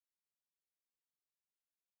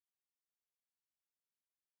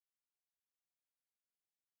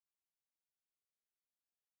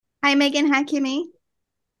Hi, Megan. Hi, Kimmy.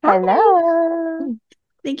 Hi. Hello.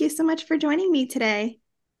 Thank you so much for joining me today.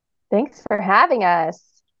 Thanks for having us.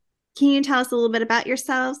 Can you tell us a little bit about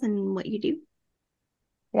yourselves and what you do?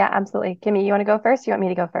 Yeah, absolutely. Kimmy, you want to go first? You want me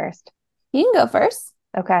to go first? You can go first.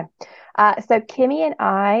 Okay. So Kimmy and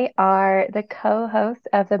I are the co-hosts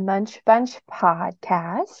of the Munch Bunch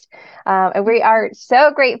podcast. And we are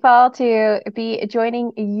so grateful to be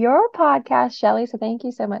joining your podcast, Shelly. So thank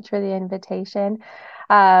you so much for the invitation.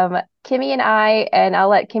 Kimmy and I, and I'll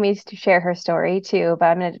let Kimmy share her story too, but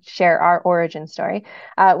I'm going to share our origin story.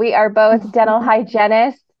 We are both dental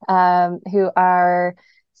hygienists who are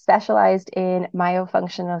specialized in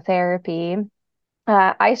myofunctional therapy.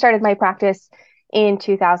 I started my practice in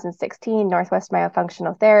 2016, Northwest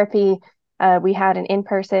Myofunctional Therapy. We had an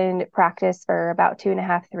in-person practice for about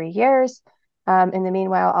 2.5, 3 years. In the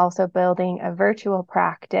meanwhile, also building a virtual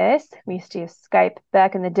practice. We used to use Skype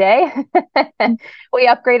back in the day. We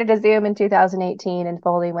upgraded to Zoom in 2018 and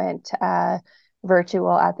fully went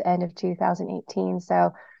virtual at the end of 2018.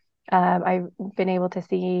 So I've been able to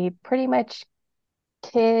see pretty much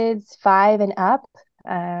kids 5 and up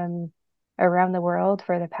around the world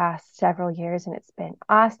for the past several years, and it's been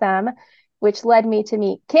awesome, which led me to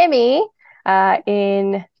meet Kimmy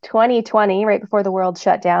in 2020, right before the world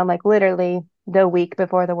shut down, like literally the week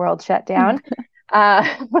before the world shut down. Uh,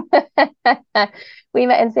 we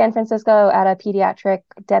met in San Francisco at a pediatric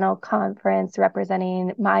dental conference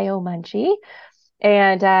representing Mayo Munchie,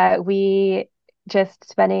 and we just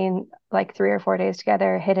spending like 3 or 4 days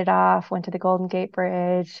together, hit it off, went to the Golden Gate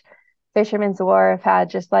Bridge, Fisherman's Wharf, had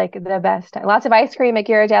just like the best time. Lots of ice cream at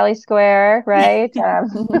Ghirardelli Square, right?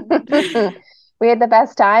 We had the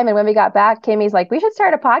best time. And when we got back, Kimmy's like, we should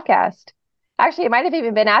start a podcast. Actually, it might have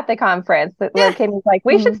even been at the conference where Yeah. Kimmy's like,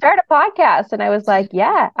 we should start a podcast. And I was like,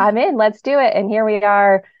 yeah, I'm in. Let's do it. And here we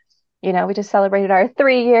are. We just celebrated our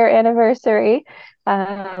 3 year anniversary.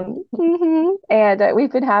 And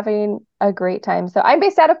we've been having a great time. So I'm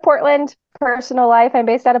based out of Portland, personal life. I'm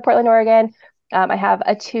based out of Portland, Oregon. I have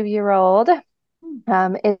a 2 year old,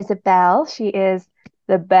 Isabel. She is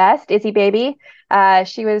the best, Izzy baby.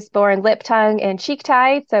 She was born lip, tongue, and cheek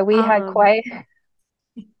tied. So we had Um, quite,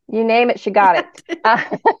 you name it, she got it.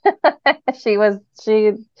 yeah. Uh, she was,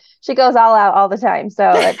 she goes all out all the time. So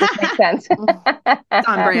it just makes sense. It's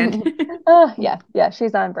on brand. Oh, yeah, yeah,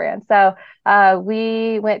 she's on brand. So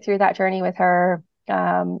we went through that journey with her.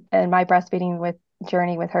 And my breastfeeding with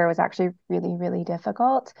journey with her was actually really, really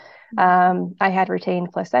difficult. I had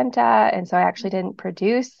retained placenta, and so I actually didn't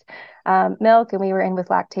produce milk, and we were in with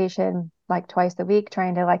lactation like twice a week,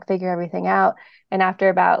 trying to like figure everything out. And after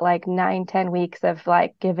about like 9, 10 weeks of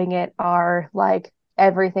like giving it our like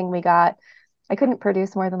everything we got, I couldn't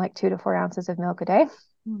produce more than like 2 to 4 ounces of milk a day.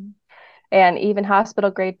 And even hospital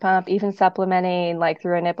grade pump, even supplementing like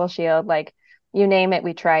through a nipple shield, like you name it,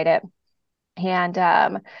 we tried it.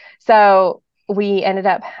 And so we ended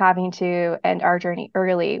up having to end our journey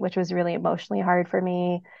early, which was really emotionally hard for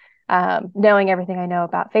me, knowing everything I know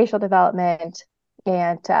about facial development.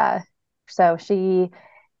 And so she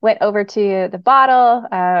went over to the bottle,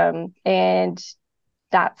 and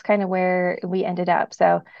that's kind of where we ended up.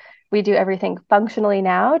 So we do everything functionally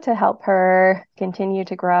now to help her continue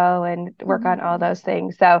to grow and work on all those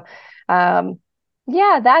things. So,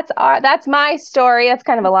 yeah, that's my story. That's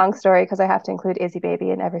kind of a long story because I have to include Izzy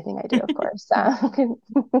baby in everything I do, of course.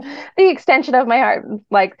 The extension of my heart,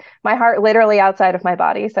 like my heart literally outside of my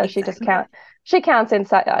body. So Exactly. she counts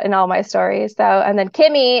inside in all my stories. So, and then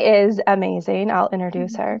Kimmy is amazing. I'll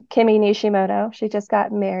introduce her. Kimmy Nishimoto. She just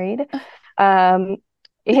got married. Um,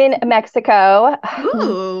 in Mexico. It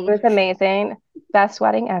Ooh, was amazing. Best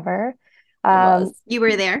wedding ever. It Um, was. you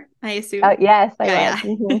were there, I assume. yes, I was.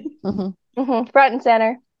 Yeah, Mhm. Front and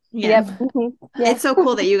center. yeah. Yep. Yeah. It's so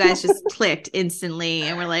cool that you guys just clicked instantly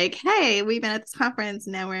and we're like, hey, we've been at this conference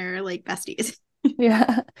and now we're like besties.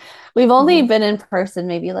 Yeah. We've only Mhm. been in person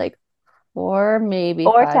maybe like four, maybe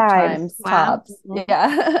Four five times. times Wow. tops. Mhm.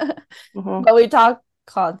 Yeah. Mhm. But we talk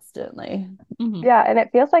constantly. Hmm. Yeah, and it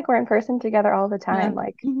feels like we're in person together all the Yeah. time.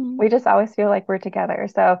 Like Hmm. we just always feel like we're together.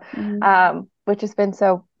 So, Mhm. which has been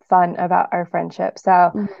so fun about our friendship. So,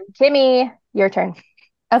 Mhm. Kimmy, your turn.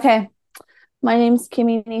 Okay. My name's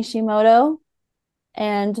Kimi Nishimoto,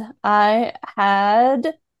 and I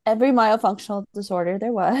had every myofunctional disorder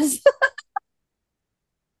there was.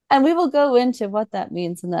 And we will go into what that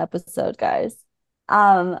means in the episode, guys.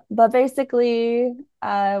 But basically,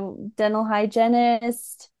 dental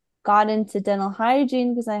hygienist, got into dental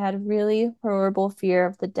hygiene because I had really horrible fear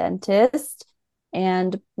of the dentist.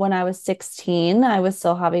 And when I was 16, I was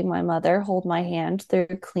still having my mother hold my hand through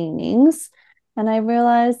cleanings. And I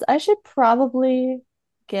realized I should probably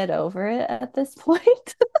get over it at this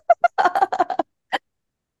point.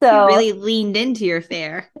 You So, really leaned into your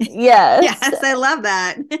fear. yes, Yes, I love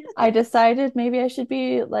that. I decided maybe I should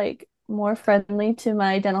be like more friendly to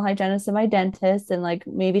my dental hygienist and my dentist and like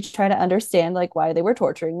maybe try to understand like why they were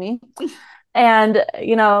torturing me. And,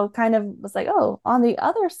 kind of was like, oh, on the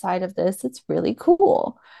other side of this, it's really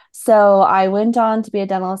cool. So I went on to be a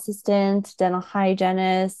dental assistant, dental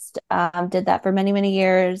hygienist, did that for many, many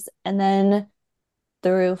years. And then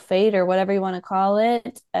through fate or whatever you want to call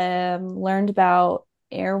it, learned about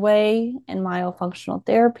airway and myofunctional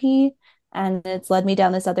therapy. And it's led me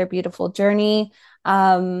down this other beautiful journey.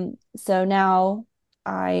 So now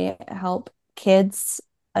I help kids,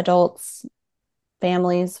 adults,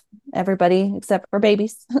 families, everybody except for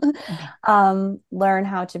babies, learn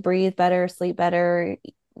how to breathe better, sleep better,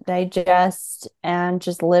 digest, and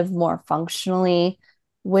just live more functionally,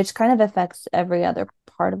 which kind of affects every other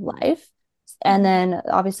part of life. And then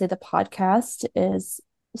obviously the podcast is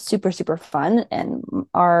super, super fun and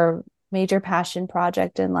our major passion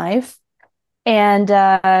project in life. And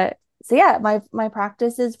so yeah, my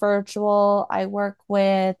practice is virtual. I work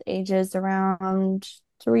with ages around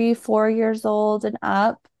 3, 4 years old and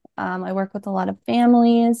up. I work with a lot of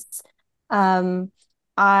families. Um,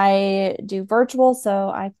 I do virtual, so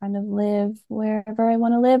I kind of live wherever I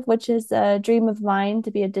want to live, which is a dream of mine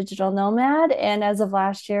to be a digital nomad. And as of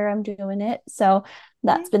last year, I'm doing it. So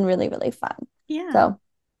that's been really, really fun. Yeah, So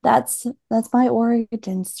that's my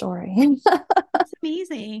origin story. that's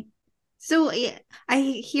amazing. So yeah, I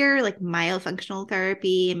hear like myofunctional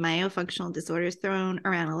therapy and myofunctional disorders thrown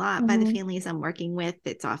around a lot by the Mhm. families I'm working with.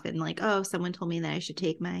 It's often like, oh, someone told me that I should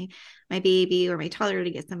take my baby or my toddler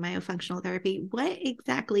to get some myofunctional therapy. What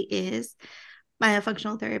exactly is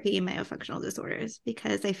myofunctional therapy and myofunctional disorders?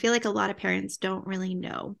 Because I feel like a lot of parents don't really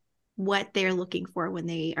know what they're looking for when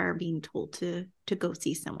they are being told to go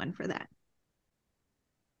see someone for that.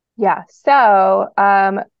 Yeah. So,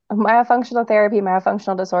 myofunctional therapy,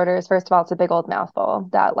 myofunctional disorders, first of all, it's a big old mouthful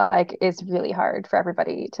that like is really hard for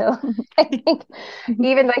everybody to I think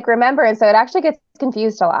even like remember. And so it actually gets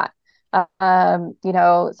confused a lot.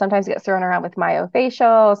 Sometimes it gets thrown around with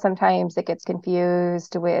myofascial, sometimes it gets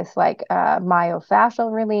confused with like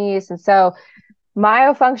myofascial release. And so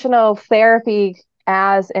myofunctional therapy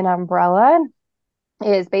as an umbrella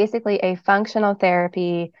is basically a functional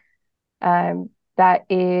therapy that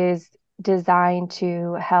is designed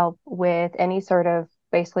to help with any sort of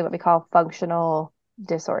basically what we call functional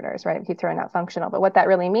disorders, right? We keep throwing out functional, but what that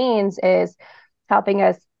really means is helping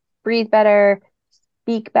us breathe better,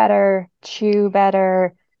 speak better, chew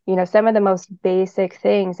better, some of the most basic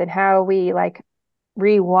things, and how we like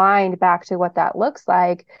rewind back to what that looks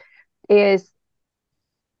like is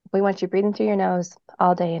we want you breathing through your nose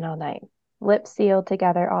all day and all night, lips sealed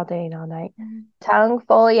together all day and all night, tongue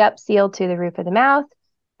fully up sealed to the roof of the mouth,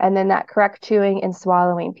 and then that correct chewing and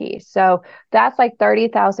swallowing piece. So that's like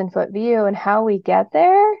 30,000-foot view. And how we get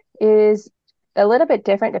there is a little bit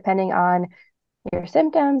different depending on your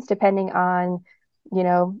symptoms, depending on,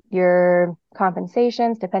 your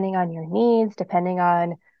compensations, depending on your needs, depending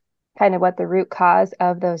on kind of what the root cause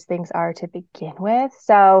of those things are to begin with.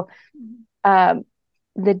 So,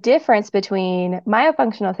 the difference between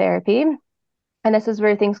myofunctional therapy, and this is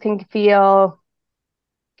where things can feel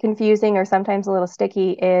confusing or sometimes a little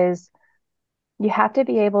sticky, is you have to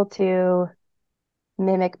be able to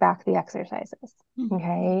mimic back the exercises.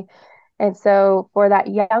 Okay. And so for that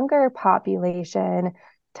younger population,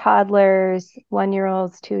 toddlers,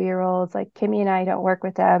 1-year-olds, 2-year-olds, like Kimmy and I don't work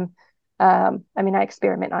with them. I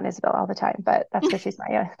experiment on Isabel all the time, but that's because she's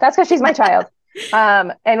my child.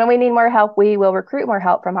 And when we need more help, we will recruit more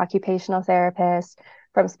help from occupational therapists,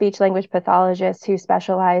 from speech language pathologists who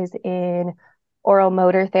specialize in oral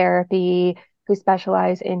motor therapy, who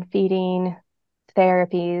specialize in feeding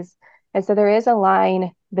therapies. And so there is a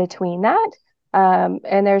line between that.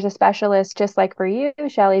 And there's a specialist, just like for you,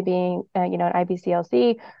 Shelly, being, an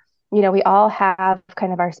IBCLC, we all have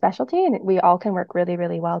kind of our specialty and we all can work really,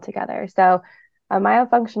 really well together. So a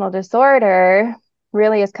myofunctional disorder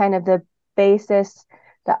really is kind of the basis,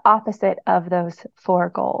 the opposite of those four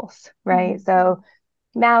goals, right? So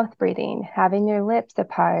mouth breathing, having your lips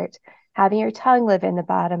apart, having your tongue live in the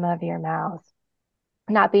bottom of your mouth,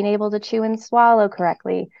 not being able to chew and swallow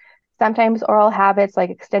correctly. Sometimes oral habits like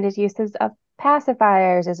extended uses of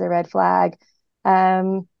pacifiers is a red flag.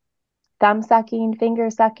 Thumb sucking,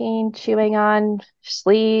 finger sucking, chewing on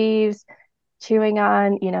sleeves, chewing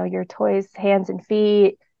on, your toys, hands and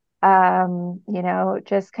feet.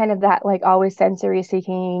 Just kind of that like always sensory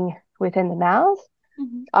seeking within the mouth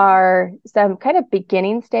are some kind of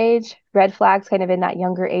beginning stage red flags kind of in that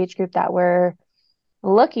younger age group that we're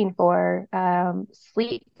looking for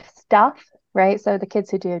sleep stuff, right? So the kids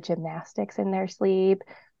who do gymnastics in their sleep,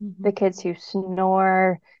 the kids who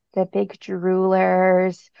snore, the big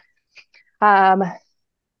droolers, um,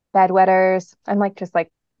 bedwetters. I'm like just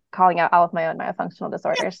like calling out all of my own myofunctional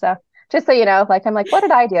disorders. So just so you know, like I'm like, what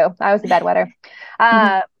did I do? I was a bedwetter.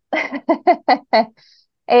 Uh,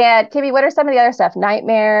 and Kimmy, what are some of the other stuff?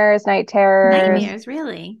 Nightmares, night terrors. Nightmares,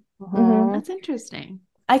 really? Mhm. That's interesting.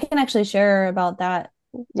 I can actually share about that.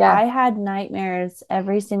 Yeah. I had nightmares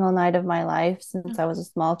every single night of my life since I was a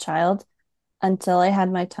small child until I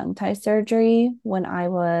had my tongue tie surgery when I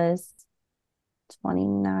was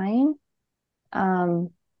 29.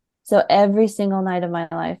 Um, so every single night of my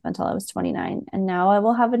life until I was 29. And now I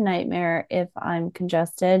will have a nightmare if I'm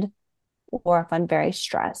congested or if I'm very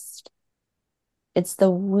stressed. It's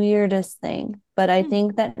the weirdest thing, but I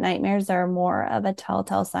think that nightmares are more of a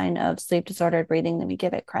telltale sign of sleep disordered breathing than we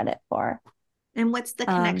give it credit for. And what's the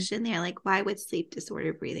Um, connection there? Like, why would sleep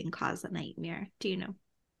disordered breathing cause a nightmare? Do you know?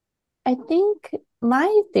 I think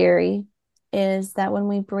my theory is that when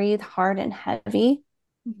we breathe hard and heavy,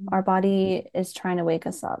 our body is trying to wake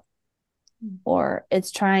us up, or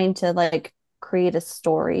it's trying to like create a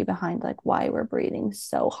story behind like why we're breathing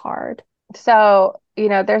so hard. So,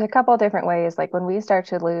 there's a couple of different ways, like when we start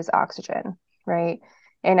to lose oxygen, right?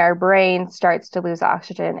 And our brain starts to lose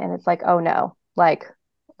oxygen, and it's like, oh no, like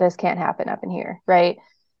this can't happen up in here, right?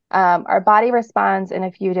 Our body responds in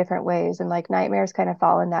a few different ways, and like nightmares kind of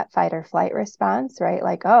fall in that fight or flight response, right?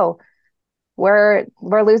 Like, oh, we're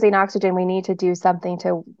losing oxygen. We need to do something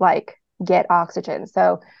to like get oxygen.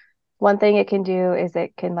 So one thing it can do is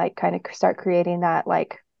it can like kind of start creating that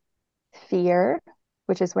like fear,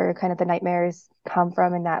 which is where kind of the nightmares come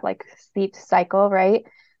from in that like sleep cycle, right?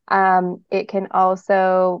 It can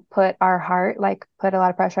also put our heart, like put a lot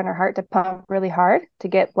of pressure on our heart to pump really hard to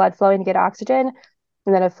get blood flowing to get oxygen.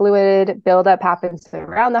 And then a fluid buildup happens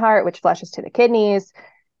around the heart, which flushes to the kidneys,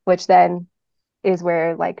 which then is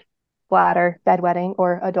where like bladder, bedwetting,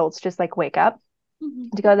 or adults just like wake up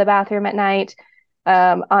to go to the bathroom at night.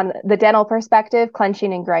 On the dental perspective,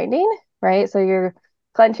 clenching and grinding, right? So you're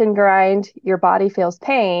clench and grind, your body feels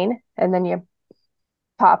pain, and then you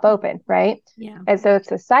pop open, right? Yeah. And so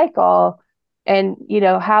it's a cycle. And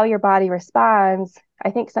how your body responds,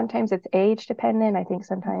 I think sometimes it's age dependent. I think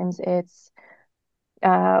sometimes it's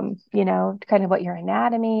kind of what your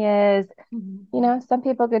anatomy is. Some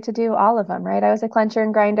people get to do all of them, right? I was a clencher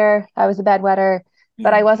and grinder, I was a bedwetter,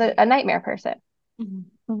 but I wasn't a nightmare person,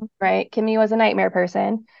 right? Kimmy was a nightmare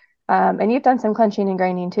person. And you've done some clenching and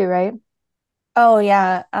grinding too, right? Oh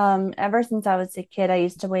yeah. Ever since I was a kid, I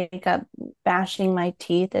used to wake up bashing my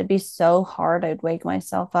teeth. It'd be so hard. I'd wake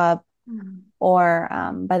myself up. Or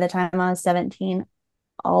by the time I was 17,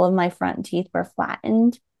 all of my front teeth were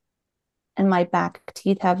flattened and my back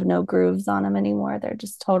teeth have no grooves on them anymore. They're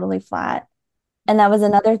just totally flat. And that was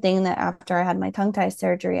another thing that after I had my tongue tie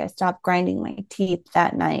surgery, I stopped grinding my teeth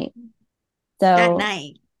that night. That So,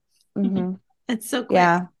 night. mhm, That's so quick.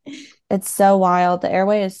 yeah, it's so wild. The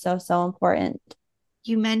airway is so, so important.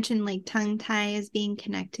 You mentioned like tongue ties being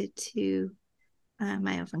connected to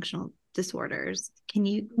myofunctional disorders. Can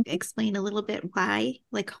you explain a little bit why?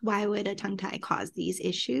 Like, why would a tongue tie cause these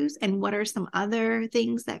issues? And what are some other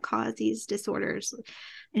things that cause these disorders?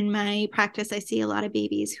 In my practice, I see a lot of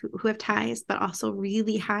babies who have ties, but also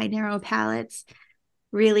really high, narrow palates,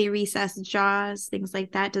 really recessed jaws, things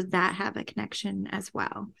like that. Does that have a connection as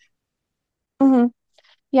well? Hmm.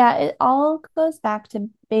 Yeah, it all goes back to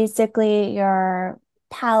basically your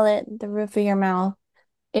palate, the roof of your mouth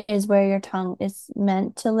is where your tongue is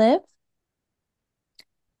meant to live.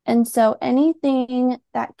 And so anything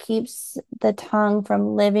that keeps the tongue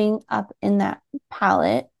from living up in that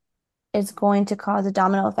palate is going to cause a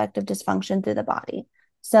domino effect of dysfunction through the body.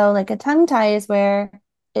 So, like a tongue tie is where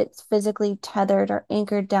it's physically tethered or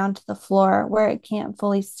anchored down to the floor where it can't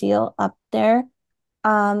fully seal up there.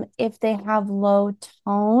 If they have low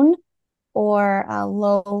tone or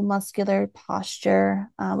low muscular posture,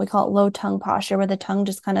 we call it low tongue posture, where the tongue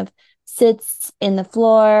just kind of sits in the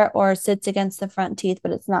floor or sits against the front teeth,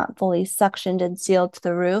 but it's not fully suctioned and sealed to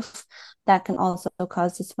the roof. That can also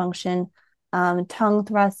cause dysfunction. Tongue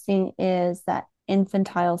thrusting is that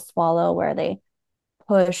infantile swallow where they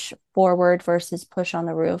push forward versus push on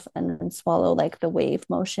the roof and then swallow like the wave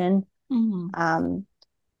motion. Um,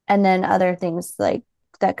 and then other things like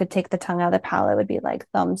that could take the tongue out of the palate would be like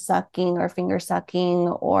thumb sucking or finger sucking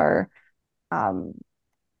or um,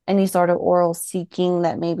 any sort of oral seeking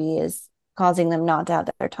that maybe is causing them not to have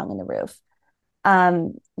their tongue in the roof.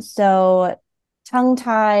 So tongue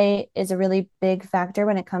tie is a really big factor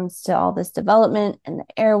when it comes to all this development and the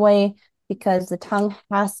airway because the tongue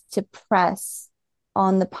has to press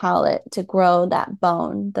on the palate to grow that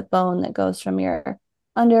bone, the bone that goes from your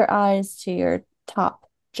under eyes to your top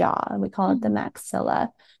jaw. We call it the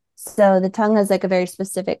maxilla. So the tongue has like a very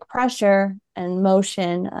specific pressure and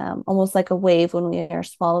motion, almost like a wave when we are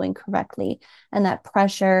swallowing correctly. And that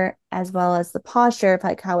pressure, as well as the posture of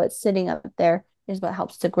like how it's sitting up there, is what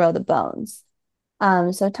helps to grow the bones.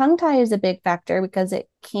 So tongue tie is a big factor because it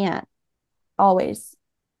can't always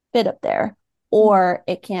fit up there, or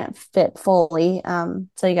it can't fit fully.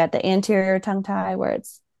 So you got the anterior tongue tie where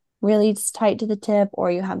it's really tight to the tip,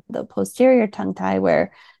 or you have the posterior tongue tie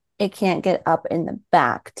where it can't get up in the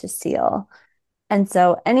back to seal. And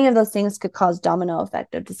so any of those things could cause domino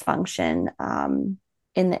effect of dysfunction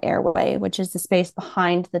in the airway, which is the space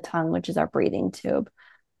behind the tongue, which is our breathing tube.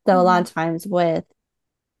 So a lot of times with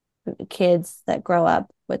kids that grow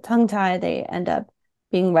up with tongue tie, they end up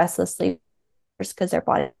being restless sleepers because their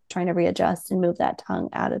body is trying to readjust and move that tongue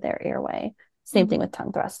out of their airway. Same thing with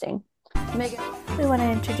tongue thrusting. Megan. We want to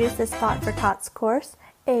introduce the Spot for Tots course,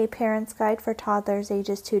 a parent's guide for toddlers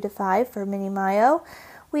ages 2 to 5 for mini Myo.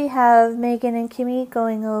 We have Megan and Kimmy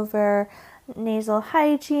going over nasal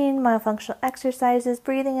hygiene, myofunctional exercises,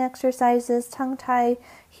 breathing exercises, tongue tie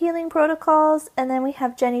healing protocols, and then we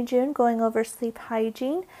have Jenny June going over sleep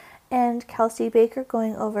hygiene, and Kelsey Baker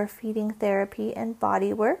going over feeding therapy and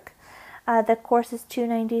body work. The course is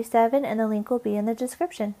 $297, and the link will be in the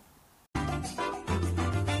description.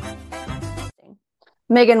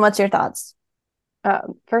 Megan, what's your thoughts?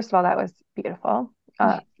 First of all, that was beautiful.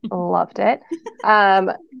 Loved it.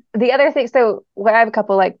 The other thing, so I have a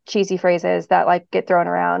couple like cheesy phrases that like get thrown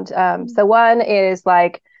around. So one is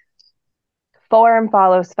like form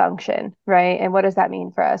follows function, right? And what does that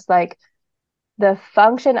mean for us? Like the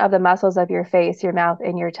function of the muscles of your face, your mouth,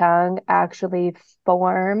 and your tongue actually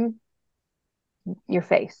form your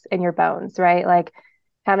face and your bones, right? Like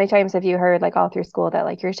how many times have you heard like all through school that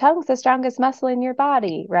like your tongue's the strongest muscle in your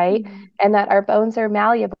body, right? And that our bones are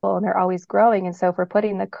malleable and they're always growing. And so if we're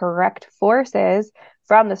putting the correct forces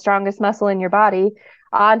from the strongest muscle in your body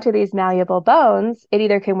onto these malleable bones, it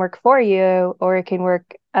either can work for you or it can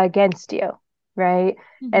work against you, right?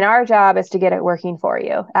 And our job is to get it working for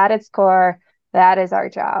you. At its core, that is our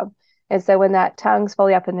job. And so when that tongue's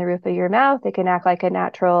fully up in the roof of your mouth, it can act like a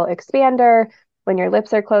natural expander. When your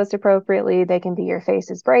lips are closed appropriately, they can be your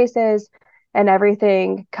face's braces, and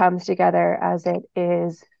everything comes together as it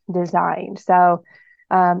is designed. So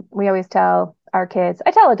we always tell our kids,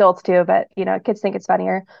 I tell adults too, but kids think it's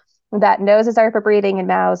funnier, that noses are for breathing and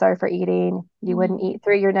mouths are for eating. You wouldn't eat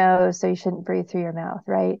through your nose, so you shouldn't breathe through your mouth,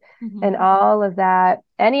 right? And all of that,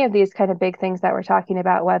 any of these kind of big things that we're talking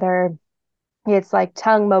about, whether it's like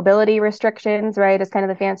tongue mobility restrictions, right? It's kind of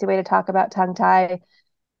the fancy way to talk about tongue tie.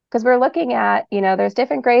 Because we're looking at, there's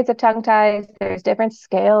different grades of tongue ties. There's different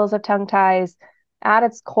scales of tongue ties. At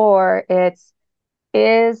its core,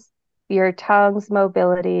 is your tongue's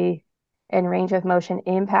mobility and range of motion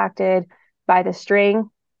impacted by the string,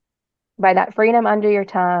 by that freedom under your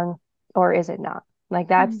tongue, or is it not? Like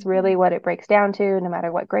that's really what it breaks down to, no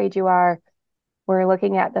matter what grade you are. We're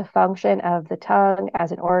looking at the function of the tongue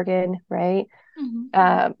as an organ, right?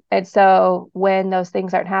 And so when those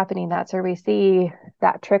things aren't happening, that's where we see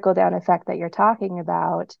that trickle down effect that you're talking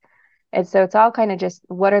about. And so it's all kind of just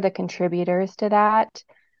what are the contributors to that?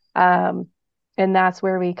 And that's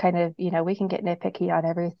where we kind of, we can get nitpicky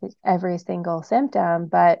on every single symptom.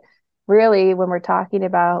 But really, when we're talking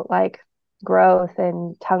about like growth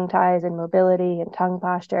and tongue ties and mobility and tongue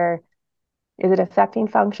posture, is it affecting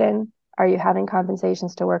function? Are you having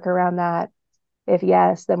compensations to work around that? If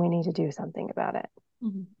yes, then we need to do something about it.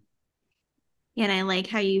 Yeah, and I like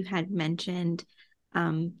how you had mentioned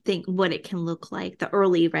think what it can look like, the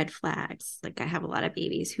early red flags. Like I have a lot of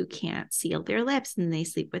babies who can't seal their lips and they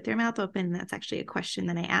sleep with their mouth open. That's actually a question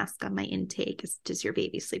that I ask on my intake is, does your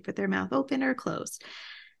baby sleep with their mouth open or closed?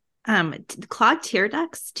 Clogged tear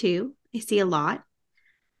ducts too. I see a lot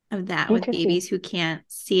of that with babies who can't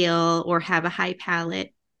seal or have a high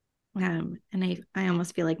palate. And I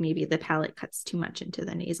almost feel like maybe the palate cuts too much into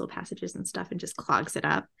the nasal passages and stuff and just clogs it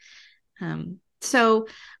up. So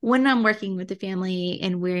when I'm working with the family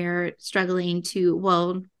and we're struggling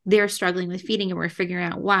they're struggling with feeding and we're figuring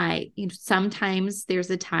out why, sometimes there's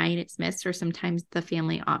a tie and it's missed, or sometimes the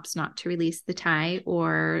family opts not to release the tie,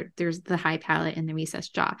 or there's the high palate and the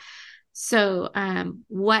recessed jaw. So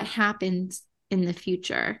what happens in the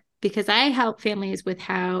future because I help families with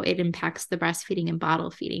how it impacts the breastfeeding and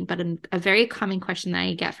bottle feeding. But a very common question that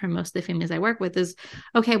I get from most of the families I work with is,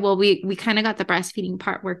 okay, well, we kind of got the breastfeeding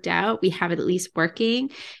part worked out. We have it at least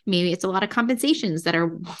working. Maybe it's a lot of compensations that are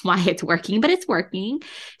why it's working, but it's working.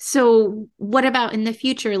 So what about in the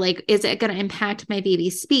future? Like, is it going to impact my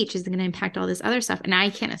baby's speech? Is it going to impact all this other stuff? And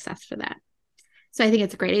I can't assess for that. So I think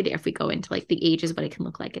it's a great idea if we go into like the ages, what it can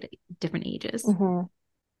look like at different ages. Mm-hmm.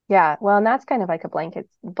 Yeah, well, and that's kind of like a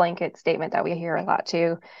blanket statement that we hear a lot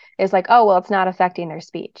too, is like, oh, well, it's not affecting their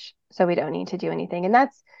speech, so we don't need to do anything. And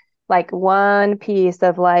that's like one piece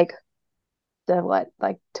of like the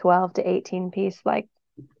like 12 to 18 piece like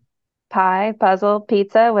pie, puzzle,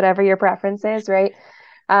 pizza, whatever your preference is, right?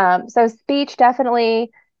 So speech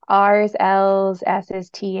definitely R's, L's, S's,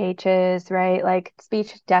 TH's, right? Like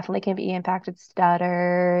speech definitely can be impacted,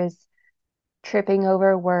 stutters, tripping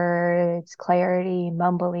over words, clarity,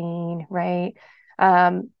 mumbling, right?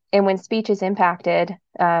 And when speech is impacted,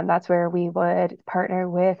 that's where we would partner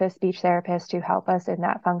with a speech therapist to help us in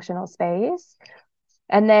that functional space.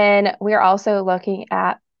 And then we're also looking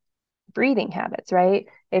at breathing habits, right?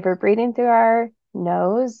 If we're breathing through our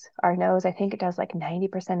nose, I think it does like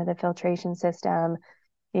 90% of the filtration system,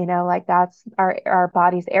 like that's our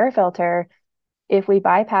body's air filter. If we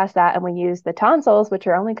bypass that and we use the tonsils, which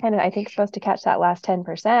are only kind of, I think, supposed to catch that last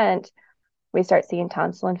 10%, we start seeing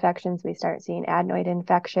tonsil infections, we start seeing adenoid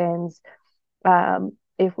infections.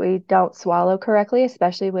 If we don't swallow correctly,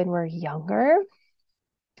 especially when we're younger,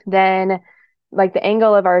 then like the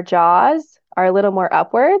angle of our jaws are a little more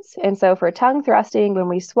upwards. And so for tongue thrusting, when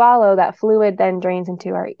we swallow, that fluid then drains into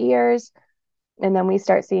our ears. And then we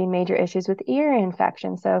start seeing major issues with ear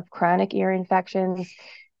infections. So chronic ear infections,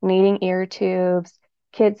 needing ear tubes,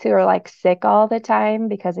 kids who are like sick all the time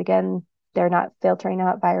because, again, they're not filtering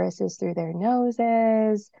out viruses through their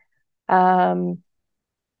noses. We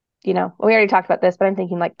already talked about this, but I'm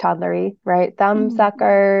thinking like toddlery, right? Thumb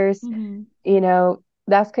suckers,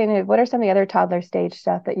 that's kind of, what are some of the other toddler stage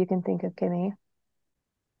stuff that you can think of, Kimmy?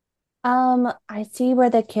 I see where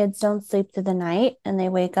the kids don't sleep through the night and they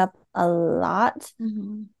wake up a lot.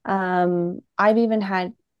 I've even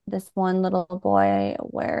had this one little boy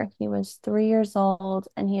where he was 3 years old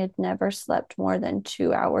and he had never slept more than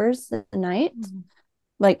 2 hours a night,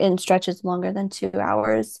 like in stretches longer than 2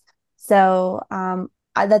 hours. So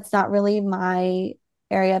that's not really my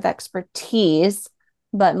area of expertise,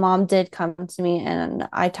 but mom did come to me and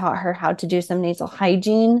I taught her how to do some nasal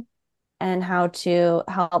hygiene and how to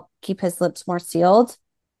help keep his lips more sealed.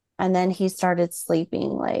 And then he started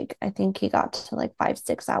sleeping, like, I think he got to like 5,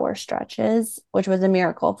 6 hour stretches, which was a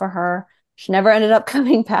miracle for her. She never ended up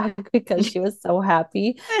coming back because she was so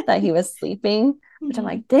happy that he was sleeping, which I'm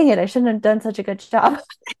like, dang it, I shouldn't have done such a good job.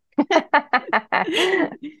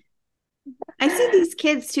 I see these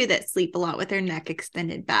kids too that sleep a lot with their neck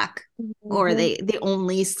extended back, or they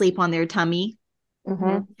only sleep on their tummy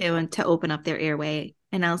to open up their airway.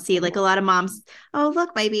 And I'll see like a lot of moms, oh,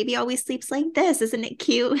 look, my baby always sleeps like this. Isn't it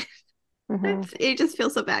cute? It just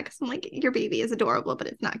feels so bad because I'm like, your baby is adorable, but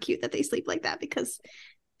it's not cute that they sleep like that because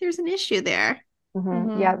there's an issue there.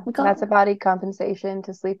 Yeah, that's a body compensation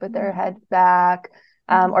to sleep with their head back,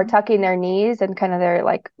 or tucking their knees and kind of their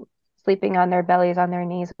like sleeping on their bellies on their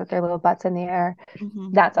knees with their little butts in the air.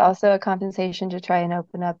 That's also a compensation to try and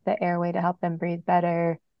open up the airway to help them breathe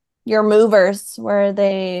better. Your movers where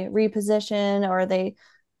they reposition or they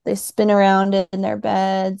spin around in their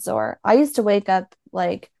beds, or I used to wake up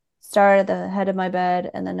like start at the head of my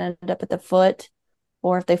bed and then end up at the foot,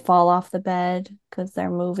 or if they fall off the bed because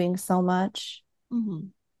they're moving so much.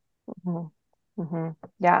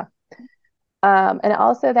 Yeah. And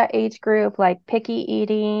also that age group, like picky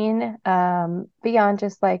eating, beyond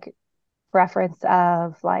just like preference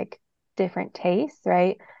of like different tastes,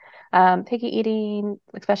 right? Picky eating,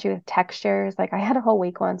 especially with textures. Like I had a whole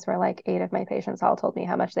week once where like 8 of my patients all told me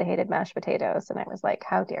how much they hated mashed potatoes. And I was like,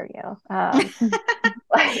 how dare you?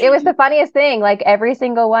 It was the funniest thing. Like every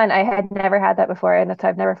single one, I had never had that before. And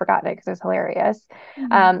I've never forgotten it because it was hilarious.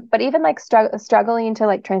 But even like struggling to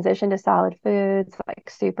like transition to solid foods, like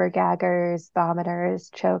super gaggers, vomiters,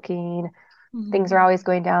 choking, things are always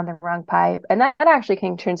going down the wrong pipe. And that actually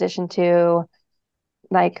can transition to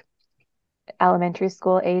like elementary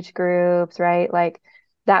school age groups, right? Like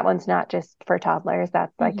that one's not just for toddlers.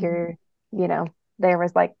 That's like there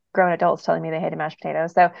was like grown adults telling me they hated mashed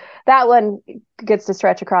potatoes. So that one gets to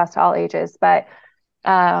stretch across all ages. But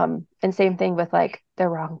and same thing with like the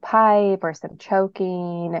wrong pipe or some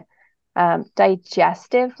choking.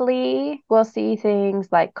 Digestively, we'll see things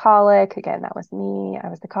like colic. Again, that was me. I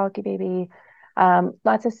was the colicky baby.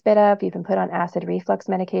 Lots of spit up. You've been put on acid reflux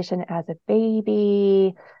medication as a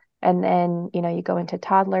baby. And then, you go into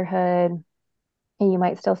toddlerhood and you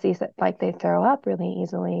might still see like they throw up really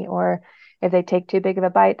easily, or if they take too big of a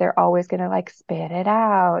bite, they're always going to like spit it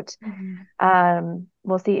out.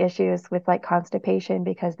 We'll see issues with like constipation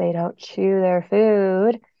because they don't chew their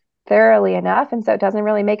food thoroughly enough. And so it doesn't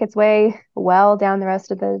really make its way well down the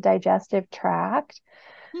rest of the digestive tract.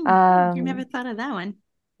 I never thought of that one.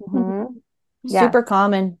 Yeah. Super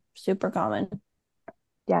common.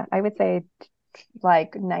 Yeah, I would say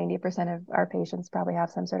like 90% of our patients probably have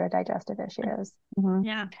some sort of digestive issues.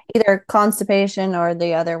 Yeah. Either constipation or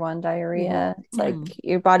the other one, diarrhea. It's like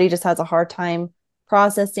your body just has a hard time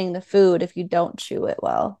processing the food if you don't chew it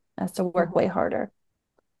well. It has to work way harder.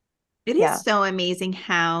 It is so amazing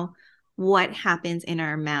how what happens in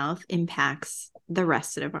our mouth impacts the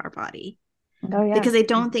rest of our body. Oh, yeah. Because I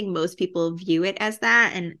don't think most people view it as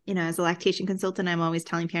that. And, as a lactation consultant, I'm always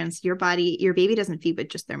telling parents, your baby doesn't feed with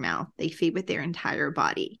just their mouth. They feed with their entire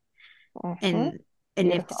body. And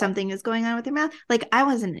if something is going on with their mouth, like I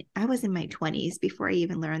was in my 20s before I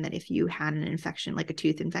even learned that if you had an infection, like a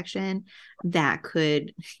tooth infection,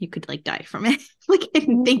 you could like die from it. Like I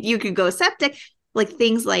didn't think you could go septic, like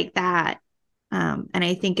things like that. And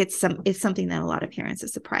I think it's something that a lot of parents are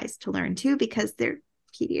surprised to learn too, because their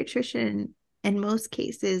pediatrician in most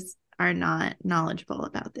cases are not knowledgeable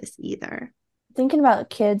about this either. Thinking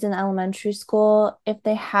about kids in elementary school, if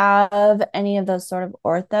they have any of those sort of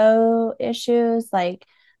ortho issues, like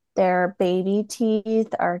their baby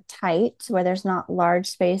teeth are tight, where there's not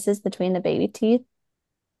large spaces between the baby teeth,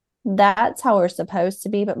 that's how we're supposed to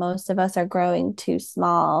be, but most of us are growing too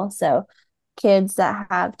small. So kids that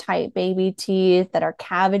have tight baby teeth, that are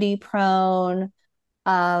cavity prone,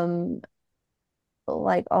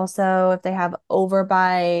 like also if they have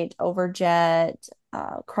overbite, overjet,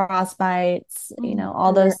 cross bites,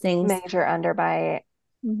 all those things. Major underbite.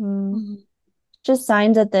 Just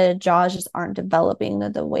signs that the jaws just aren't developing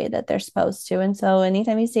the way that they're supposed to. And so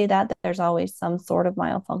anytime you see that, there's always some sort of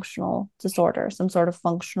myofunctional disorder, some sort of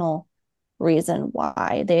functional reason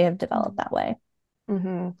why they have developed that way.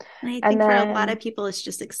 And I think for a lot of people, it's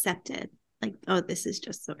just accepted. Like, oh, this is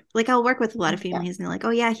just so, like, I'll work with a lot of families and they're like, oh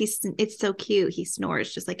yeah, it's so cute. He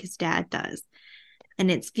snores just like his dad does. And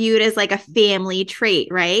it's viewed as like a family trait,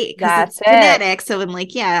 right? Because it's genetic. So I'm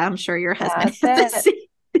like, yeah, I'm sure your husband has the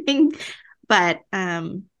same thing. But,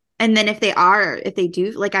 and then if they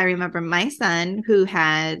do, like, I remember my son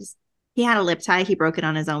he had a lip tie. He broke it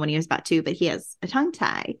on his own when he was about 2, but he has a tongue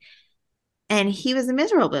tie. And he was a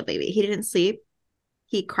miserable baby. He didn't sleep.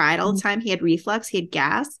 He cried all the time. He had reflux. He had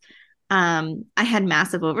gas. I had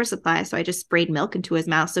massive oversupply, so I just sprayed milk into his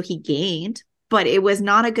mouth, so he gained. But it was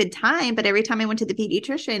not a good time. But every time I went to the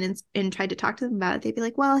pediatrician and tried to talk to them about it, they'd be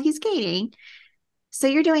like, well, he's gaining, so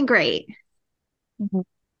you're doing great.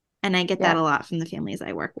 And I get that a lot from the families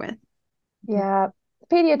I work with. Yeah.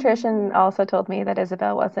 The pediatrician also told me that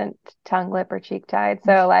Isabel wasn't tongue, lip, or cheek tied.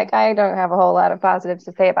 So like I don't have a whole lot of positives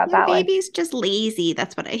to say about that one. Your baby's just lazy.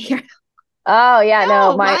 That's what I hear. Oh yeah,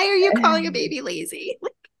 no. Why are you calling a baby lazy?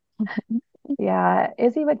 Yeah,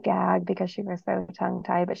 Izzy would gag because she was so tongue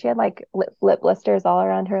tied, but she had like lip blisters all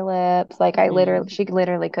around her lips. Like she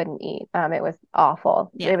literally couldn't eat. It was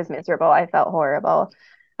awful. It was miserable. I felt horrible.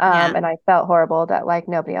 And I felt horrible that like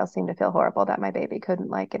nobody else seemed to feel horrible that my baby couldn't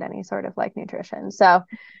like get any sort of like nutrition. So,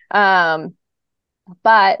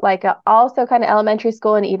 but like also kind of elementary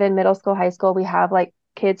school and even middle school, high school, we have like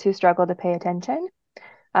kids who struggle to pay attention.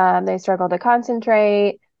 They struggle to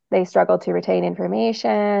concentrate. They struggle to retain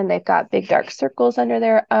information. They've got big dark circles under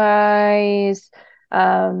their eyes.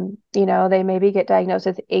 They maybe get diagnosed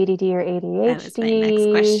with ADD or ADHD. That was my next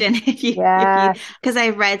question. Because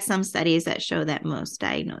I've read some studies that show that most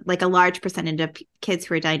diagnosed, like a large percentage of kids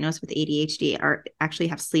who are diagnosed with ADHD actually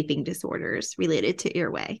have sleeping disorders related to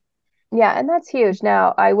airway. Yeah, and that's huge.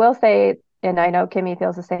 Now, I will say, and I know Kimmy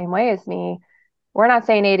feels the same way as me, we're not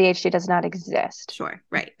saying ADHD does not exist. Sure,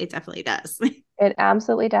 right. It definitely does. It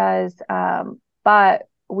absolutely does. But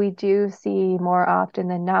we do see more often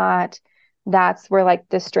than not, that's where like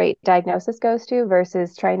the straight diagnosis goes to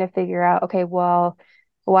versus trying to figure out, okay, well,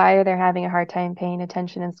 why are they having a hard time paying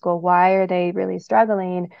attention in school? Why are they really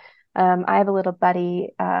struggling? I have a little buddy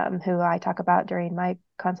who I talk about during my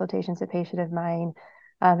consultations, a patient of mine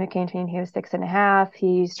who came to me and he was 6.5.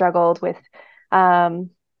 He struggled with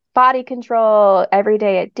body control every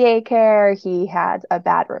day at daycare. He had a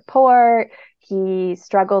bad report. He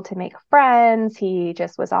struggled to make friends. He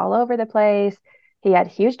just was all over the place. He had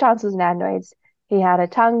huge tonsils and adenoids. He had a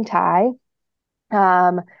tongue tie.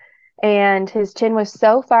 And his chin was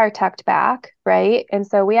so far tucked back, right? And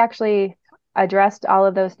so we actually addressed all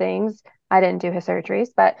of those things. I didn't do his surgeries,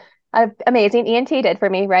 but Amazing. ENT did for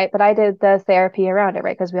me, right? But I did the therapy around it,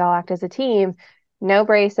 right? Because we all act as a team. No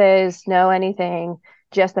braces, no anything,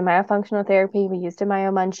 just the myofunctional therapy. We used a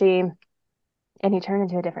myo munchie, and he turned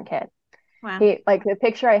into a different kid. Wow. He, like the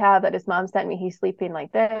picture I have that his mom sent me, he's sleeping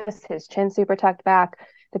like this, his chin super tucked back.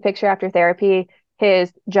 The picture after therapy,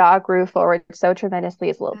 his jaw grew forward so tremendously,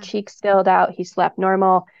 his little cheeks filled out. He slept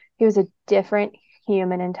normal. He was a different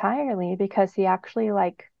human entirely because he actually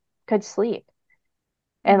like could sleep.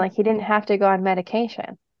 And like he didn't have to go on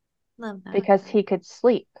medication Love that. because he could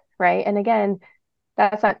sleep, right? And again,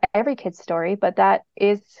 that's not every kid's story, but that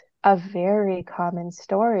is a very common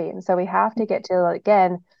story. And so we have to get to,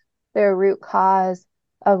 again, the root cause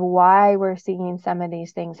of why we're seeing some of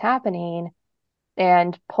these things happening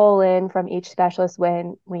and pull in from each specialist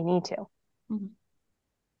when we need to.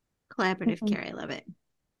 Collaborative care. I love it.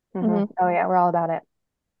 Oh, yeah, we're all about it.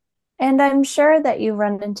 And I'm sure that you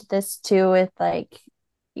run into this too with like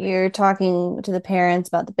you're talking to the parents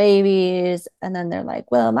about the babies, and then they're like,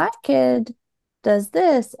 well, my kid does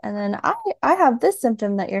this, and then I have this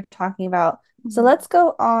symptom that you're talking about. So let's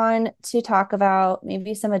go on to talk about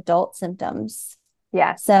maybe some adult symptoms.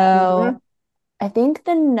 Yeah. So I think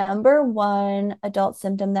the number one adult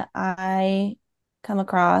symptom that I come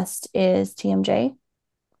across is TMJ,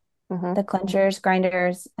 the clenchers,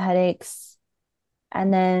 grinders, headaches.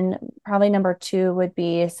 And then probably number two would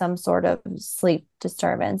be some sort of sleep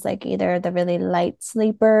disturbance, like either the really light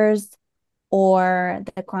sleepers or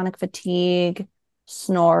the chronic fatigue,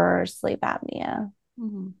 snores, sleep apnea.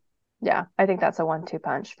 Yeah, I think that's a 1-2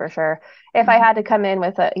 punch for sure. If I had to come in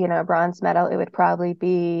with a bronze medal, it would probably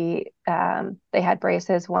be they had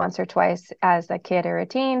braces once or twice as a kid or a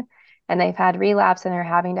teen, and they've had relapse and they're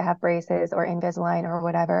having to have braces or Invisalign or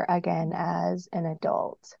whatever again as an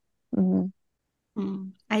adult.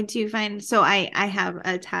 I do find so I have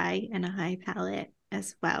a tie and a high palate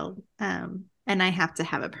as well, and I have to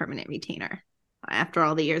have a permanent retainer after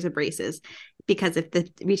all the years of braces, because if the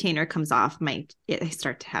retainer comes off, I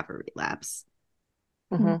start to have a relapse.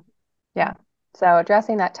 Yeah, so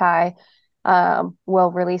addressing that tie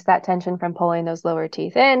will release that tension from pulling those lower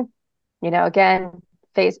teeth in. Again,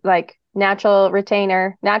 face like natural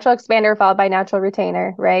retainer, natural expander followed by natural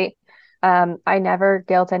retainer, right? I never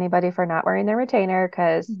guilt anybody for not wearing their retainer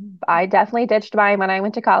because I definitely ditched mine when I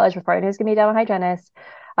went to college before I knew I was going to be a dental hygienist.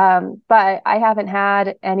 But I haven't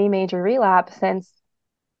had any major relapse since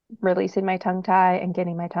releasing my tongue tie and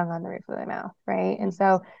getting my tongue on the roof of my mouth, right? And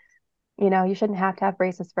so, you shouldn't have to have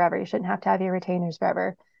braces forever. You shouldn't have to have your retainers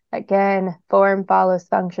forever. Again, form follows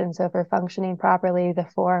function. So if we're functioning properly, the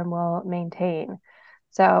form will maintain.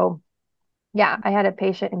 So yeah, I had a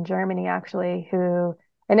patient in Germany actually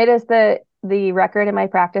and it is the record in my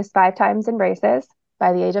practice, 5 times in braces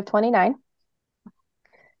by the age of 29.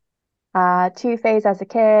 2 phase as a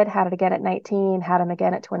kid, had it again at 19, had him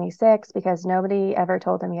again at 26 because nobody ever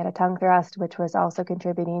told him he had a tongue thrust, which was also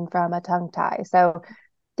contributing from a tongue tie. So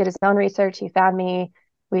did his own research. He found me.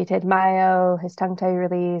 We did myo, his tongue tie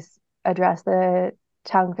release, addressed the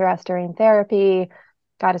tongue thrust during therapy,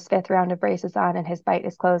 got his 5th round of braces on, and his bite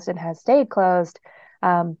is closed and has stayed closed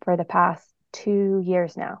for the past 2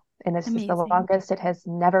 years now. And this is the longest it has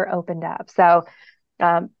never opened up. So,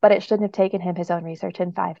 but it shouldn't have taken him his own research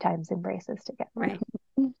and 5 times in braces to get there.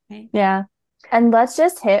 Right. Yeah. And let's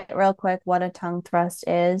just hit real quick what a tongue thrust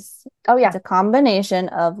is. Oh, yeah. It's a combination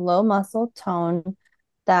of low muscle tone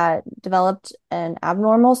that developed an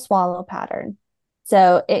abnormal swallow pattern.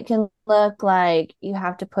 So it can look like you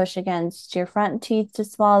have to push against your front teeth to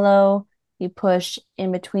swallow, you push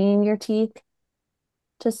in between your teeth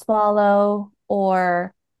to swallow,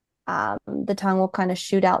 or the tongue will kind of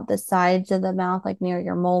shoot out the sides of the mouth, like near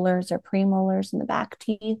your molars or premolars in the back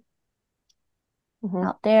teeth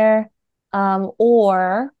out there.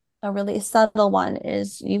 Or a really subtle one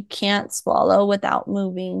is you can't swallow without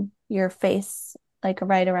moving your face, like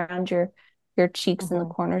right around your cheeks and the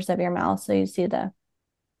corners of your mouth. So you see the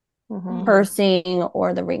pursing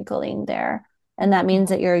or the wrinkling there. And that means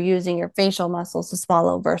that you're using your facial muscles to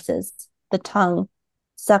swallow versus the tongue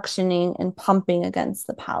suctioning and pumping against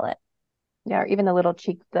the palate. Yeah, or even the little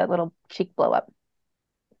cheek blow up.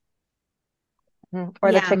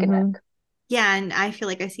 Or the chicken neck. Yeah, and I feel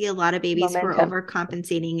like I see a lot of babies who are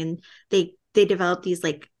overcompensating, and they develop these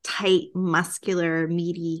like tight, muscular,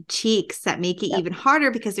 meaty cheeks that make it even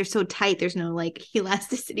harder because they're so tight. There's no like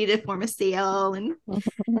elasticity to form a sail, and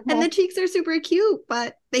the cheeks are super cute,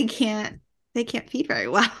 but they can't feed very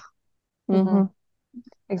well.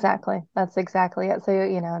 Exactly. That's exactly it. So,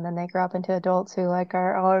 and then they grow up into adults who like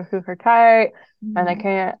are super tight and they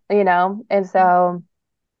can't, and so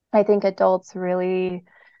I think adults really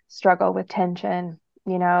struggle with tension,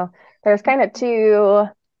 there's kind of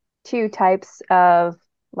two types of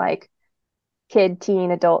like kid,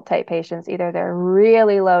 teen, adult type patients. Either they're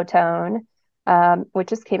really low tone,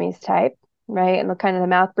 which is Kimmy's type, right? And the kind of the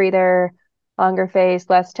mouth breather, longer face,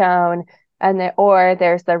 less tone. Or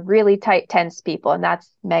there's the really tight, tense people, and that's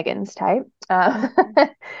Megan's type.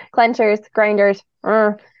 Clenchers, grinders.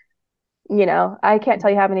 I can't tell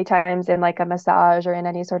you how many times in like a massage or in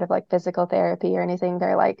any sort of like physical therapy or anything,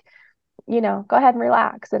 they're like, go ahead and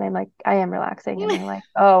relax. And I'm like, I am relaxing. And they're like,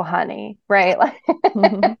 oh, honey, right? Like,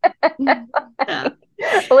 Yeah.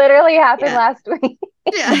 literally happened Yeah. last week.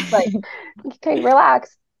 Yeah. Like, okay,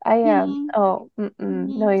 relax. I am. Mhm. Oh,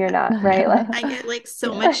 no, you're not. Right? Like, I get like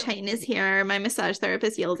so much tightness here. My massage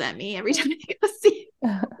therapist yells at me every time I go see.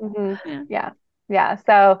 Yeah.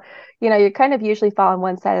 So, you kind of usually fall on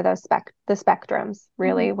one side of the spectrums,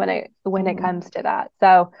 really, when it comes to that.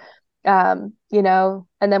 So, and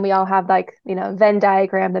then we all have like, Venn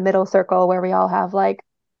diagram, the middle circle, where we all have like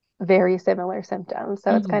very similar symptoms.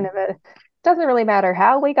 So it's kind of doesn't really matter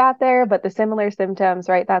how we got there, but the similar symptoms,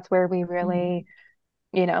 right? That's where we really,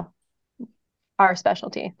 our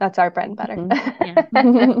specialty. That's our bread and butter. Yeah.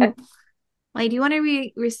 Well, I do want to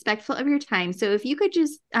be respectful of your time. So if you could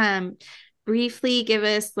just briefly give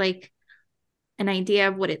us like an idea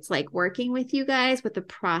of what it's like working with you guys, what the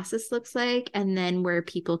process looks like, and then where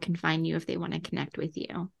people can find you if they want to connect with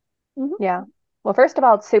you. Yeah. Well, first of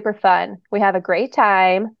all, it's super fun. We have a great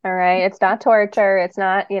time. All right. It's not torture. It's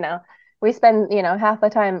not, we spend, half the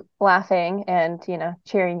time laughing and,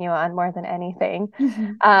 cheering you on more than anything.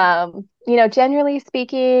 Generally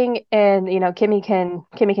speaking, and, Kimmy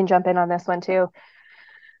can jump in on this one too.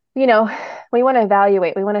 We want to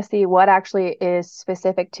evaluate, we want to see what actually is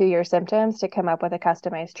specific to your symptoms to come up with a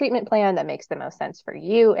customized treatment plan that makes the most sense for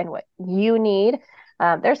you and what you need.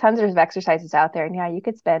 There's hundreds of exercises out there, and yeah, you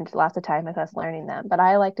could spend lots of time with us learning them, but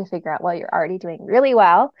I like to figure out what you're already doing really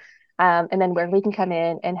well, and then where we can come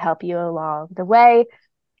in and help you along the way.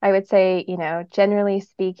 I would say, generally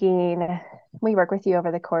speaking, we work with you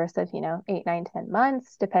over the course of, 8, 9, 10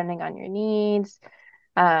 months, depending on your needs.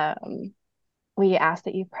 We ask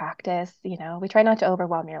that you practice, we try not to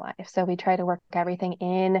overwhelm your life. So we try to work everything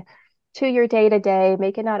in to your day to day,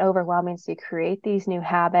 make it not overwhelming, so you create these new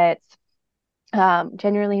habits.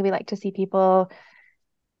 Generally, we like to see people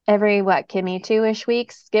every, Kimmy, 2-ish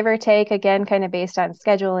weeks, give or take, again, kind of based on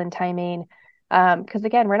schedule and timing. Because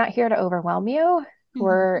again, we're not here to overwhelm you.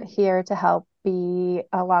 We're here to help be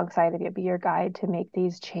alongside of you, be your guide to make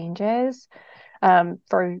these changes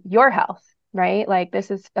for your health, right? Like this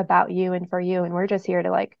is about you and for you. And we're just here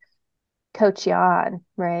to like coach you on,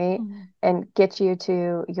 right? And get you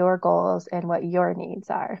to your goals and what your needs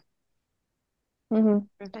are.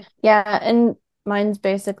 Yeah, and mine's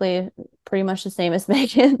basically pretty much the same as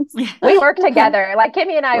Megan's. We work together. Like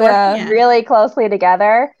Kimmy and I work really closely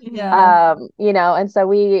together. And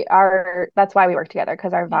so that's why we work together,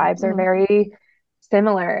 because our vibes are very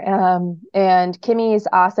similar. And Kimmy is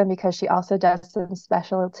awesome because she also does some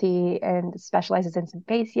specialty and specializes in some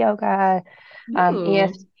face yoga,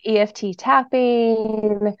 EFT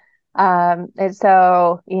tapping. And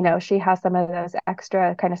so, she has some of those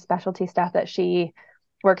extra kind of specialty stuff that she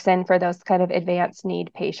works in for those kind of advanced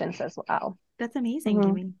need patients as well. That's amazing,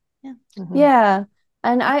 Kimmy. Yeah.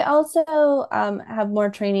 And I also have more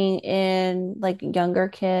training in like younger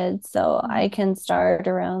kids. So I can start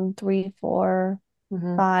around 3, 4,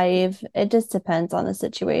 5. It just depends on the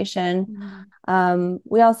situation.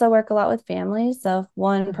 We also work a lot with families. So if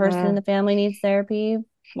one person in the family needs therapy,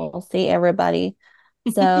 we'll see everybody.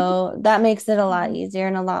 So that makes it a lot easier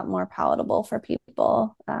and a lot more palatable for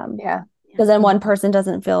people. Because then one person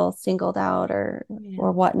doesn't feel singled out or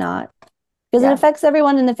whatnot. Because it affects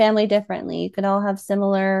everyone in the family differently. You could all have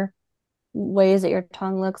similar ways that your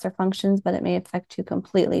tongue looks or functions, but it may affect you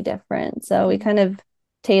completely different. So we kind of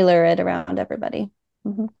tailor it around everybody.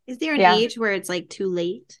 Is there an age where it's like too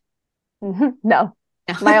late? No.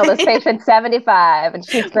 My oldest patient's 75 and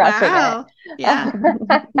she's crushing it. Yeah.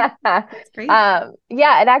 That's great. And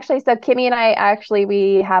actually, so Kimmy and I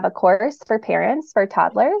we have a course for parents for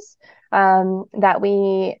toddlers that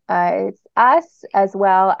it's us, as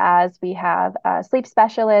well as we have a sleep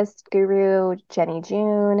specialist, Guru, Jenny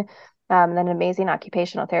June, then an amazing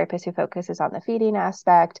occupational therapist who focuses on the feeding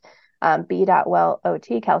aspect, B.Well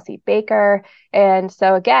OT, Kelsey Baker. And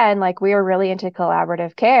so again, like we are really into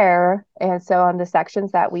collaborative care. And so on the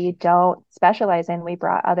sections that we don't specialize in, we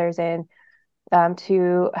brought others in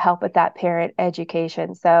to help with that parent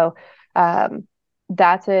education. So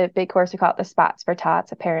that's a big course. We call it the Spots for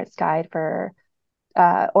Tots, a parent's guide for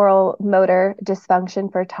oral motor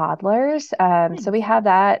dysfunction for toddlers. So we have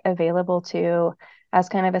that available too. as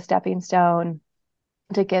kind of a stepping stone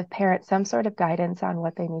to give parents some sort of guidance on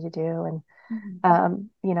what they need to do and,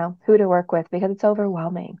 who to work with, because it's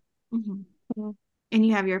overwhelming. Mm-hmm. And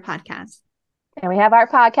you have your podcast. And we have our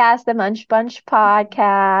podcast, the Munch Bunch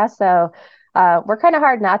Podcast. So we're kind of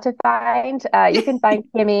hard not to find. You can find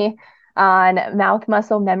Kimmy on Mouth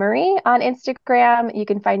Muscle Memory on Instagram. You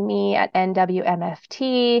can find me at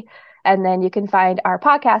NWMFT. And then you can find our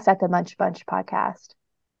podcast at the Munch Bunch Podcast.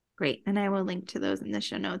 Great. And I will link to those in the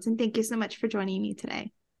show notes. And thank you so much for joining me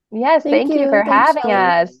today. Yes, thank you for having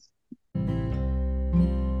us.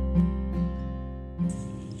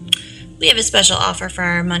 We have a special offer for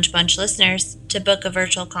our Munch Bunch listeners. To book a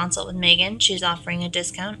virtual consult with Megan, she's offering a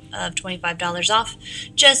discount of $25 off.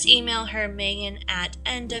 Just email her, Megan, at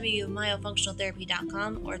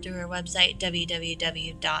nwmyofunctionaltherapy.com or through her website,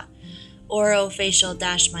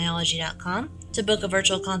 www.orofacial-myology.com. To book a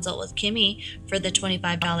virtual consult with Kimmy for the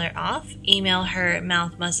 $25 off, email her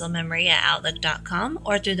mouthmusclememory@outlook.com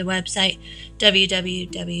or through the website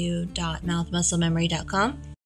www.mouthmusclememory.com.